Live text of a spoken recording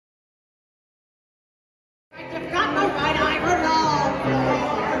got no right, I heard all.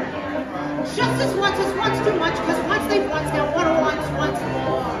 Justice once is once too much, because once they've once, now one once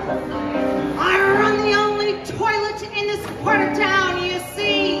more. I run the only toilet in this part of town, you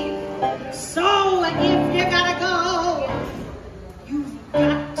see. So if you gotta go, you've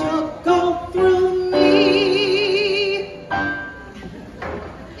got to go through me.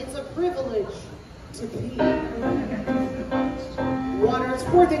 It's a privilege to pee. Water's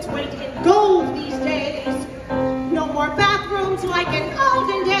worth its weight in gold these days. No more bathrooms like in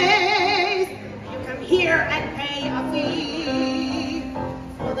olden days. You come here and pay a fee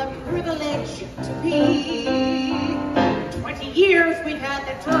for the privilege to pee. 20 years we've had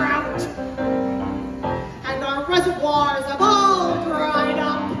the drought, and our reservoirs have all dried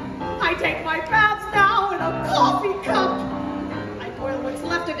up. I take my baths now in a coffee cup. I boil what's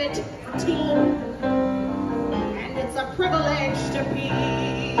left of it for tea, and it's a privilege to pee.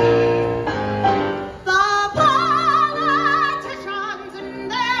 The politicians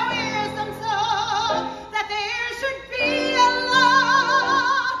and their wisdom so that there should be a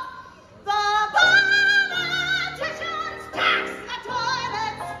law. The politicians taxed the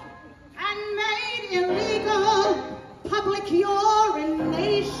toilets and made illegal public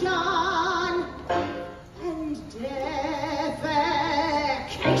urination and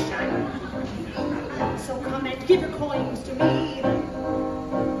defecation. So come and give your coins to me.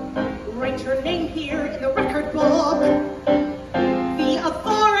 Write your name here in the record book. The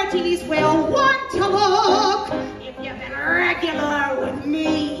authorities will want to look if you've been regular with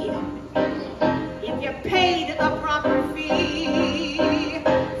me, if you paid the proper fee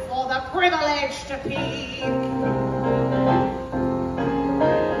for the privilege to pee.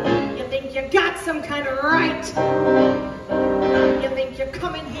 You think you got some kind of right? You think you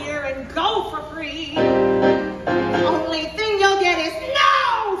come in here and go for free? The only thing you'll get is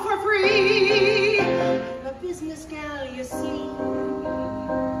no for free. I'm a business gal, you see.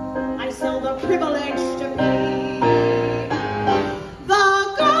 I sell the privilege to be.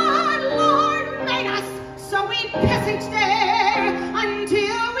 The good Lord made us so we peasant stay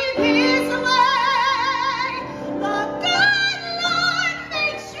until we piss away. The good Lord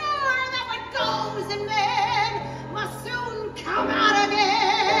made sure that what goes in men must soon come out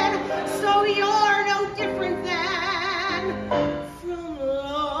again. So you're no different than from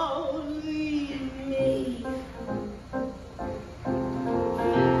lonely me.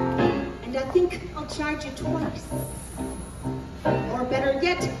 And I think I'll charge you twice. Or better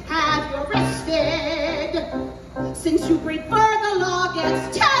yet, have you arrested. Since you prefer the law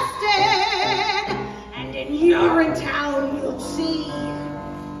gets tested. And in Urinetown you'll see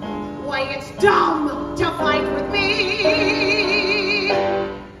why it's dumb to fight with